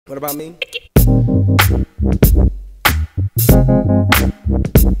What about me?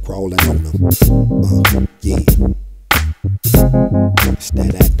 Crawling on them. Yeah. It's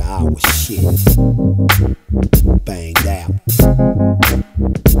that after hours shit. Banged out.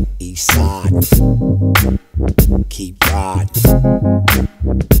 East side. Keep riding.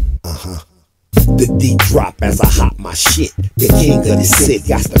 The Deee drop as I hop my shit. The king of the city,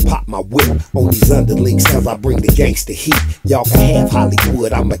 got to pop my whip on these underlings cause I bring the gangster heat. Y'all can have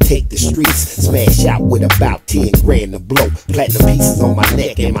Hollywood, I'ma take the streets. Smash out with about 10 grand to blow. Platinum pieces on my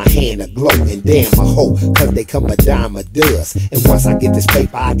neck and my hand aglow. And damn a hoe, cause they come a dime a does. And once I get this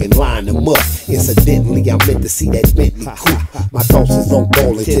paper I can line them up. Incidentally I meant to see that Bentley coupe. My thoughts is on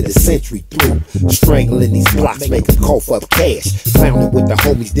Ballin till the century through. Strangling these blocks, make them cough up cash. Clowning with the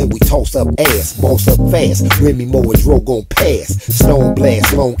homies, then we toss up ass. Boss up fast, Remy Moore and Dro gon' pass. Stone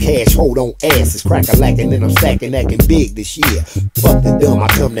blast, long cash, hold on asses. Crack-a-lackin' and I'm stacking, acting big this year. Fuck the dumb, I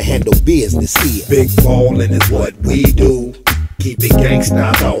come to handle business here. Big ballin' is what we do. Keep it gangsta,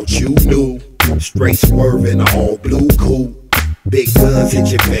 I thought you knew. Straight swerving, all blue cool. Big guns hit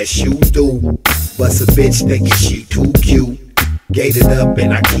your best you do. Bust a bitch thinking she too cute. Gated up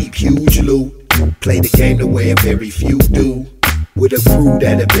and I keep huge loot. Play the game the way a very few do. With a crew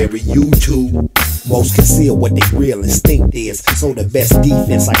that'll bury you too. Most conceal what they real instinct is. So the best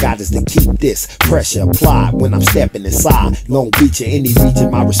defense I got is to keep this pressure applied when I'm stepping inside. Long Beach or any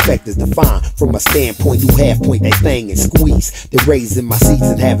region, my respect is defined. From a standpoint, you half point that thing and squeeze. They're raising my seeds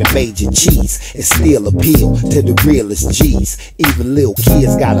and having major cheese. And still appeal to the realest G's. Even little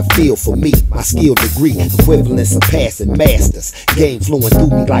kids got a feel for me. My skill degree, equivalent surpassing masters. Game flowing through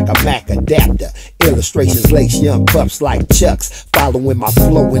me like a Mac adapter. Illustrations lace young pups like Chucks. Following my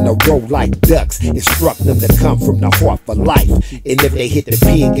flow in a row like ducks. Instruct them to come from the heart for life. And if they hit the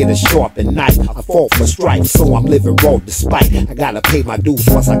pin, get a sharpened knife. I fall for stripes, so I'm living raw despite. I gotta pay my dues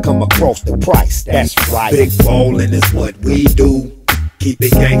once I come across the price. That's right. Big ballin' is what we do. Keep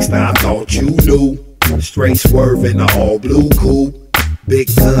it gangsta, I thought you knew. Straight swerving, all blue cool.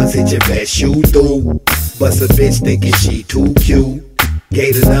 Big guns hit your best you do. Bust a bitch thinking she too cute.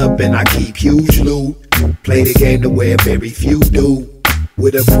 Gated up and I keep huge loot. Play the game the way a very few do.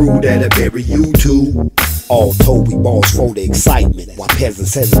 With a crew that'll bury you too. All told, we balls for the excitement, while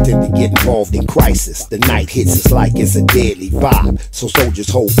peasants hesitant to get involved in crisis. The night hits us like it's a deadly vibe, so soldiers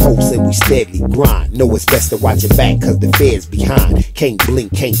hold posts and we steadily grind. Know it's best to watch your back cause the feds behind. Can't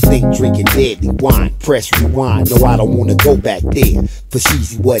blink, can't think, drinking deadly wine. Press rewind, no I don't wanna go back there. For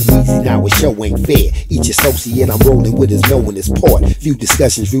Sheezy wasn't easy, now it show ain't fair. Each associate I'm rolling with is knowing his part. Few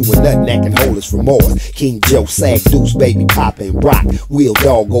discussions ruin nothing that can hold us remorse. King Joe, Sag Deuce, baby, pop and rock. Wheel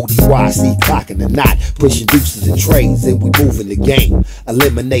dog, ODYC, clocking the knot. Pushing deuces and trades and we moving the game.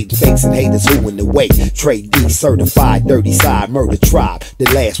 Eliminating fakes and haters who in the way. Trade D certified, dirty side, murder tribe. The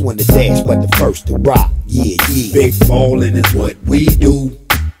last one to dash, but the first to rock. Yeah, yeah. Big ballin' is what we do.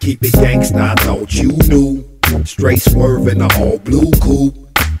 Keep it gangsta, I thought you knew. Straight swerving, all blue cool.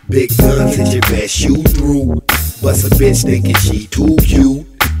 Big guns hit your best you through. Bust a bitch thinking she too cute.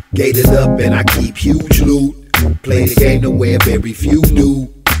 Gated up and I keep huge loot. Play the game the way a very few do.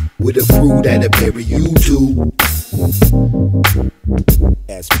 With a crew that'll bury you too.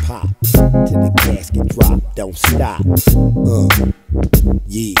 As pop till the casket drop, don't stop.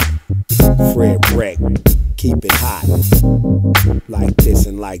 Yeah, Fred Breck, keep it hot, like this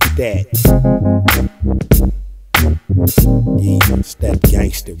and like that. Yeah, it's that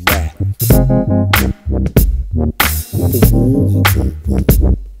gangster rap.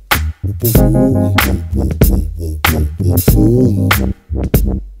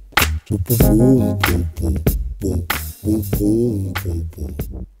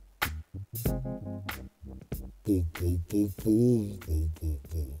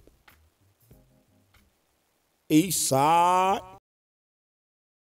 East side.